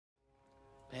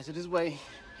Pass it this way.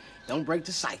 Don't break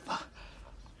the Cypher.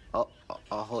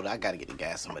 Hold on. I gotta get the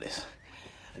guy some of this.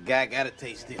 The guy gotta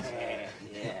taste this.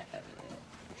 Yeah.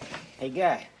 Hey,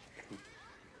 guy.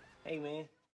 Hey, man.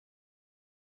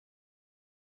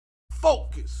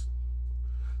 Focus.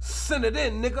 Send it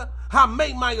in, nigga. I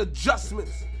made my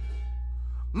adjustments.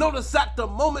 Notice at the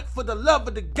moment for the love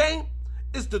of the game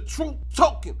is the true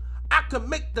token. I can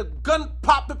make the gun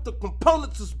pop if the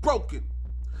components is broken.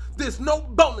 There's no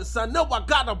bonus. I know I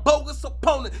got a bogus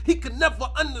opponent. He can never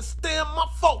understand my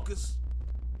focus.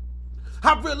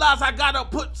 I realize I gotta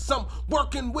put some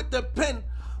work in with the pen.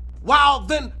 While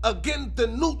then again the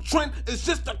new trend is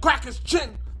just to crack his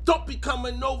chin. Don't be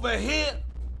coming over here.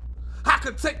 I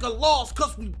could take a loss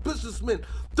cause we businessmen.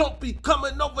 Don't be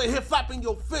coming over here flapping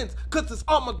your fins cause it's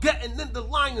Armageddon in the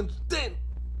lion's den.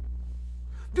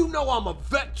 You know I'm a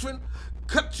veteran.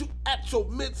 Cut you at your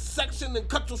midsection and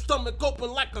cut your stomach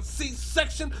open like a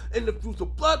C-section. And if you's a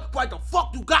blood, why the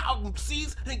fuck you got all them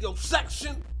C's in your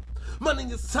section? Money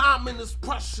is time and it's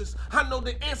precious. I know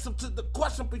the answer to the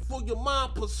question before your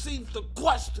mind perceives the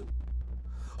question.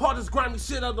 Hardest grimy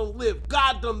shit I don't live.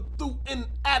 God done through and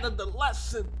added the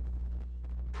lesson.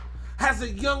 As a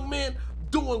young man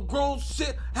doing grown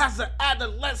shit, as an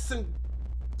adolescent,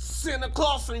 Santa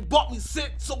Claus ain't bought me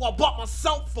shit, so I bought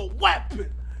myself a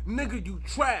weapon. Nigga, you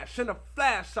trash. In a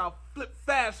flash, I'll flip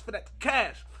fast for that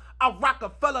cash. I'll rock a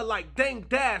fella like Dame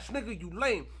Dash. Nigga, you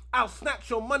lame. I'll snatch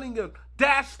your money and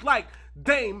dash like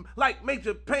Dame, like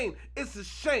Major Pain. It's a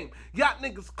shame. Y'all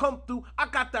niggas come through. I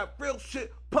got that real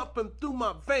shit pumping through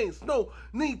my veins. No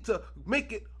need to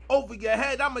make it over your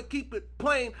head, I'ma keep it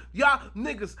plain. Y'all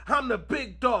niggas, I'm the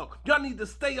big dog. Y'all need to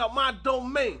stay out my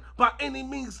domain by any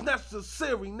means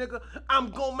necessary, nigga.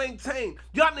 I'm gon' maintain.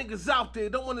 Y'all niggas out there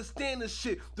don't understand this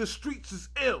shit. The streets is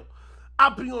ill. I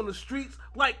be on the streets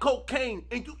like cocaine,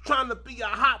 and you trying to be a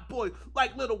hot boy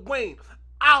like Lil Wayne.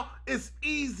 Out is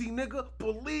easy, nigga.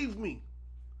 Believe me.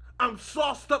 I'm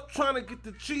sauced up trying to get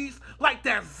the cheese like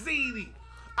that ZD.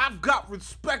 I've got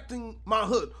respecting my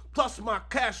hood, plus my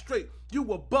cash straight.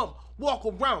 You a bum, walk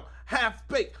around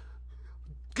half-baked.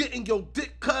 Getting your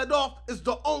dick cut off is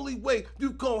the only way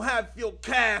you gon' have your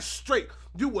cash straight.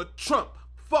 You a Trump,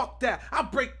 fuck that, I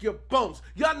break your bones.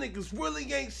 Y'all niggas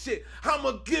really ain't shit.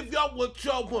 I'ma give y'all what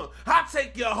y'all want. I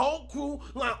take your whole crew,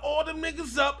 line all them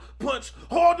niggas up, punch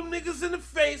all them niggas in the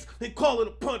face, and call it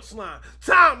a punchline.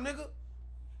 Time, nigga.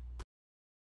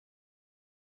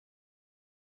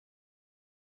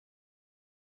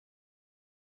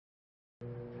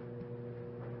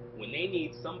 When they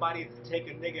need somebody to take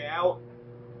a nigga out,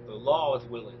 the law is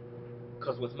willing.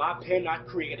 Cause with my pen, I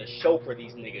create a show for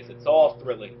these niggas. It's all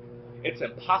thrilling. It's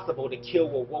impossible to kill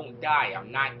what won't die.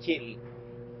 I'm not kidding.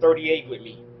 38 with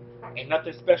me. Ain't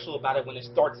nothing special about it when it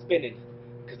starts spinning.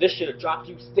 Cause this shit'll drop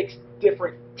you 6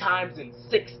 different times in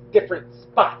 6 different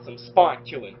spots. I'm spawn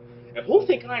killing. And who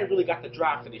think I ain't really got the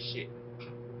drive for this shit?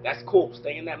 That's cool.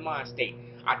 Stay in that mind state.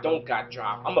 I don't got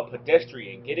drive. I'm a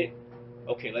pedestrian. Get it?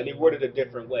 Okay, let me word it a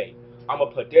different way. I'm a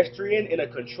pedestrian in a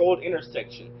controlled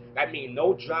intersection. That means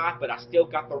no drive, but I still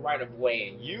got the right of way.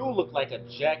 And you look like a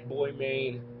Jack Boy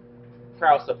main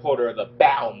proud supporter of the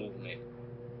bowel movement.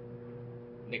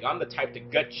 Nigga, I'm the type to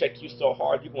gut check you so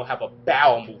hard you gonna have a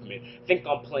bowel movement. Think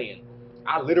I'm playing.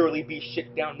 I literally be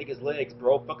shit down niggas' legs,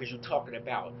 bro. Fuck is you talking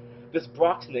about? This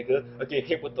Bronx nigga will get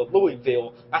hit with the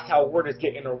Louisville. That's how word is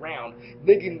getting around.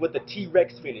 Niggin' with the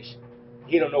T-Rex finish.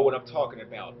 He don't know what I'm talking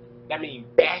about. That means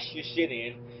bash your shit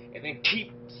in and then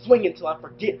keep swinging till I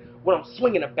forget what I'm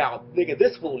swinging about. Nigga,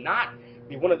 this will not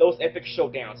be one of those epic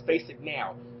showdowns. Face it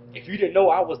now. If you didn't know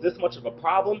I was this much of a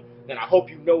problem, then I hope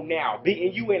you know now.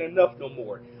 Beating you ain't enough no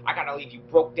more. I gotta leave you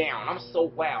broke down. I'm so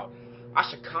wild. I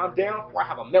should calm down or I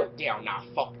have a meltdown. Nah,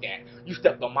 fuck that. You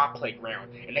stepped on my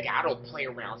playground. And nigga, I don't play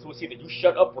around. So it's either you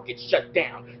shut up or get shut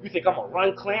down. You think I'm a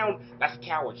run clown? That's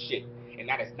coward shit. And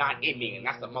that is not in me. And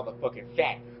that's a motherfucking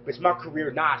fact. Bitch, my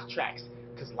career Nas tracks.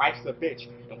 Cause life's a bitch.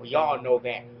 And we all know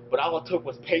that. But all it took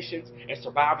was patience and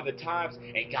surviving the times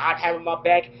and God having my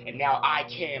back, and now I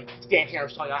can stand here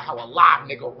and show y'all how a live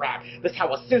nigga rap. That's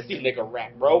how a Cincy nigga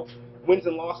rap, bro. Wins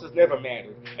and losses never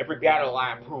mattered. Every battle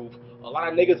I improve. A lot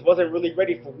of niggas wasn't really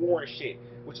ready for war and shit,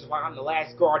 which is why I'm the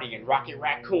last guardian, Rocket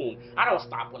Raccoon. I don't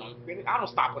stop when I'm finished. I don't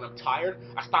stop when I'm tired.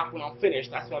 I stop when I'm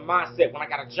finished. That's my mindset when I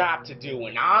got a job to do,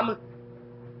 and I'm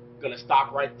gonna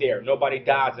stop right there. Nobody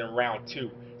dies in round 2.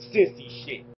 Cincy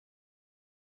shit.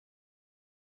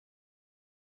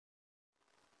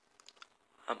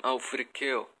 I'm out for the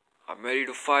kill. I'm ready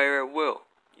to fire at will.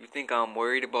 You think I'm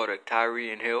worried about a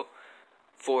Tyree and Hill?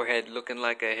 Forehead looking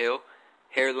like a hill.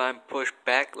 Hairline pushed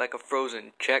back like a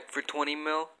frozen check for 20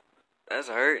 mil? That's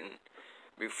hurting.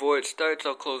 Before it starts,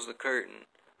 I'll close the curtain.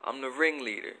 I'm the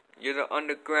ringleader. You're the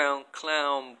underground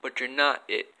clown, but you're not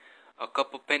it. A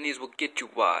couple pennies will get you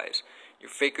wise. You're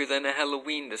faker than a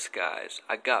Halloween disguise.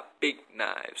 I got big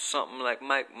knives, something like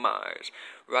Mike Myers.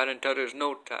 Riding till there's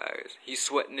no tires. He's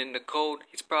sweating in the cold,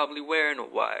 he's probably wearing a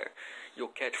wire. You'll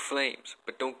catch flames,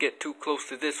 but don't get too close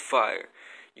to this fire.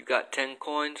 You got 10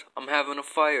 coins? I'm having a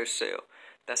fire sale.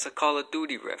 That's a Call of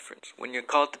Duty reference. When you're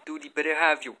called to duty, better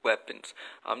have your weapons.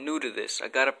 I'm new to this, I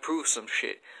gotta prove some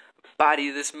shit. Body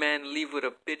this man, leave with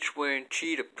a bitch wearing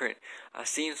cheetah print. I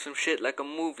seen some shit like a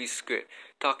movie script.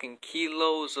 Talking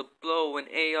kilos of blow and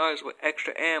ARs with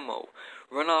extra ammo.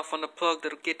 Run off on the plug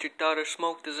that'll get your daughter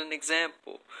smoked as an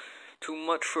example. Too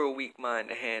much for a weak mind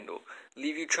to handle.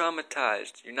 Leave you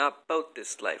traumatized. You're not about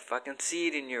this life. I can see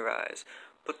it in your eyes.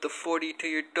 Put the 40 to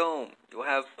your dome. You'll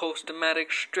have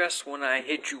post-traumatic stress when I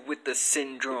hit you with the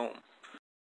syndrome.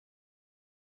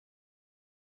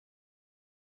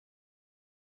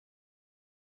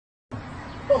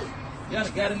 Oh, y'all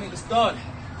done got a nigga started.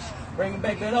 Bringing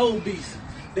back that old beast.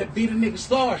 That beat a nigga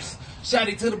stars. Shot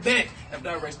it to the back after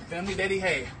I raced the family that he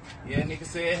had. Yeah, nigga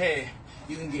said, hey,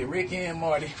 you can get Ricky and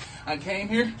Marty. I came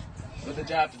here with a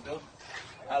job to do.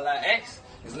 All I ask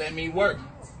is let me work.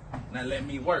 Now let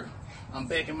me work. I'm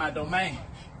back in my domain.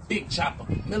 Big chopper,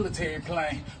 military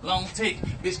plane, long take.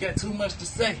 Bitch got too much to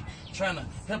say. Trying to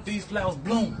help these flowers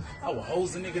bloom. I will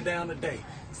hose a nigga down today.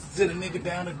 Sit a nigga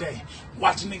down today.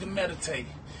 Watch a nigga meditate.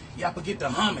 Y'all forget the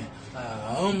humming.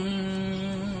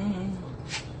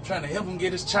 Trying to help him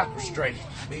get his chopper straight.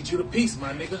 Lead you to peace,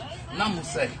 my nigga. And I'm gonna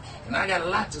say, and I got a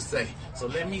lot to say. So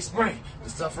let me spray the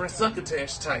suffering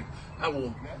succotash type. I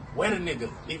will wet a nigga,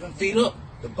 leave him feet up.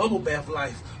 The bubble bath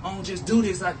life. I don't just do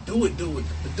this, I do it. The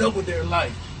double dare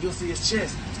life. You'll see his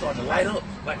chest start to light up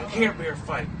like a Care Bear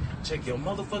fight. Check your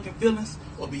motherfucking feelings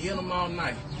or be in them all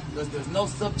night. Because there's no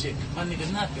subject, my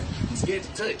nigga nothing. I'm scared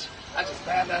to touch. I just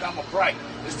found out I'm a bright.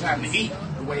 It's time to eat.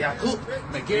 The way I cook,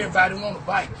 make everybody want to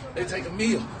bite. They take a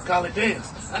meal, call it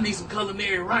dance. I need some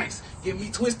culinary rice. Get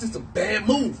me twisted, it's a bad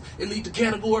move. It lead to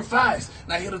category 5s.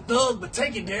 Now hit a thug, but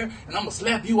take it there, and I'ma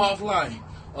slap you offline.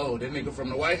 Oh, that nigga from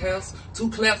the White House? 2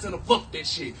 claps and a fuck that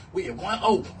shit. We at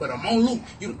 1-0, but I'm on loop.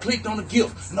 You done clicked on the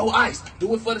gift. No ice.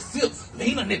 Do it for the sip.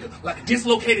 Lean a nigga like a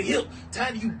dislocated hip.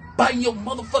 Tired of you biting your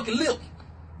motherfucking lip.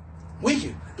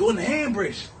 Wicked. Doing the hand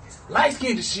brush.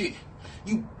 Light-skinned as shit.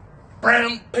 You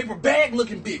brown paper bag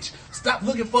looking bitch. Stop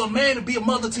looking for a man to be a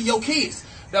mother to your kids.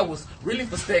 That was really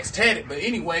for Stacks Tatted, but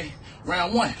anyway,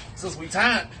 round 1. Since we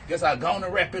timed, guess I'll go on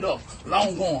and wrap it up.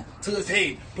 Long arm to his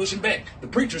head, pushing back, the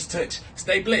preacher's touch.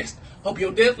 Stay blessed. Hope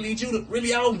your death leads you to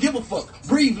really I don't give a fuck.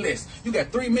 Breathe less. You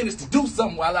got 3 minutes to do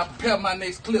something while I prepare my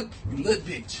next clip. You little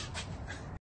bitch.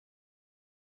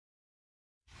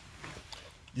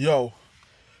 Yo,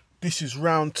 this is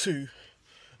round 2.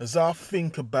 As I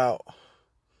think about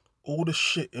all the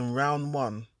shit in round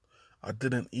 1, I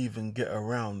didn't even get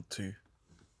around to.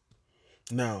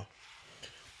 Now,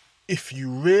 if you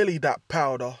really that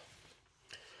powder,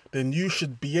 then you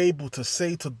should be able to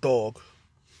say to dog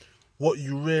what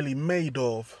you really made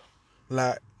of.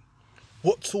 Like,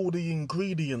 what's all the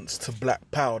ingredients to black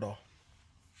powder?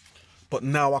 But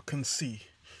now I can see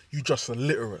you just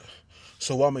illiterate.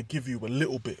 So I'm going to give you a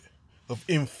little bit of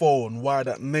info on why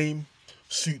that name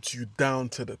suits you down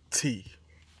to the T.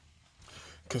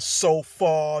 Because so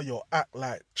far you act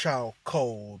like chow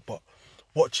cold, but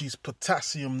watch his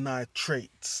potassium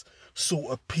nitrates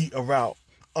sort of peter out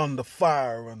under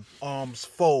fire and arms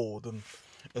fold. And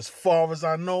as far as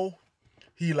I know,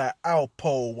 he like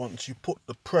Alpo once you put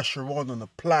the pressure on and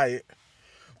apply it.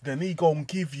 Then he gon'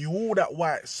 give you all that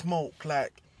white smoke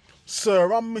like,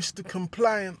 sir, I'm Mr.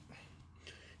 Compliant.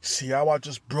 See how I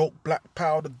just broke black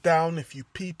powder down if you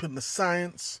peep in the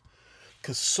science?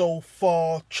 Cause so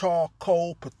far,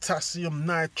 charcoal, potassium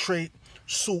nitrate,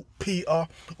 saltpeter are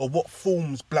what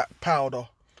forms black powder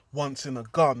once in a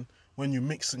gun when you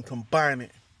mix and combine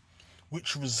it,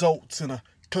 which results in a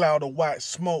cloud of white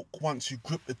smoke once you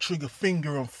grip the trigger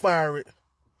finger and fire it.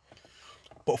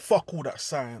 But fuck all that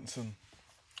science and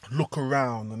look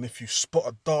around, and if you spot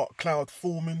a dark cloud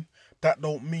forming, that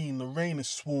don't mean the rain is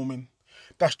swarming.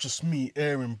 That's just me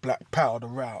airing black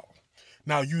powder out.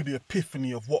 Now you the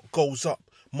epiphany of what goes up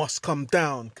must come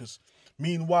down, cause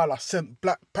meanwhile I sent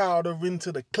black powder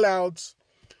into the clouds,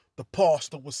 the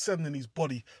pastor was sending his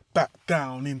body back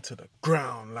down into the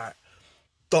ground like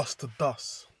dust to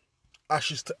dust,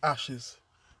 ashes to ashes,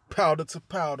 powder to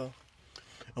powder.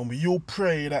 And we all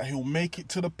pray that he'll make it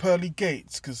to the pearly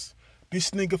gates, cause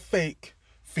this nigga fake,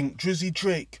 think Drizzy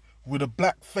Drake with a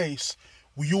black face.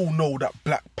 We all know that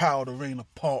black powder ain't a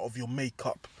part of your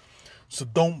makeup. So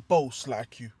don't boast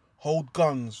like you hold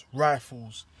guns,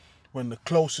 rifles, when the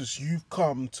closest you've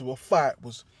come to a fight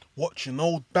was watching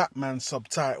old Batman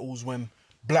subtitles when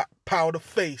black powder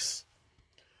face.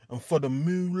 And for the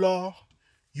moolah,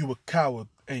 you a coward,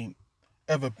 ain't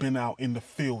ever been out in the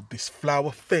field, this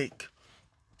flower fake.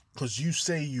 'Cause you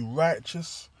say you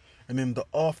righteous, and in the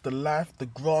afterlife the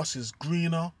grass is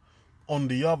greener on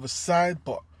the other side,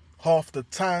 but half the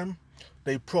time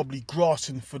they probably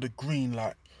grassing for the green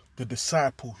like the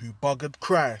disciple who buggered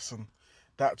Christ. And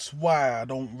that's why I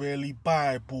don't really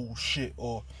buy bullshit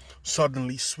or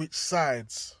suddenly switch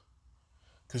sides.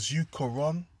 'Cause you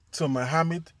Quran to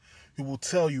Muhammad, who will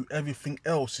tell you everything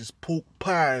else is pork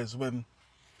pies when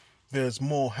there's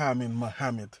more ham in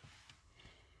Muhammad.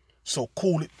 So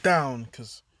cool it down,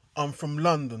 'cause I'm from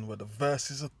London where the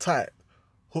verses are tight,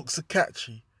 hooks are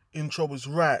catchy, intro is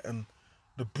right, and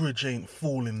the bridge ain't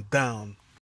falling down.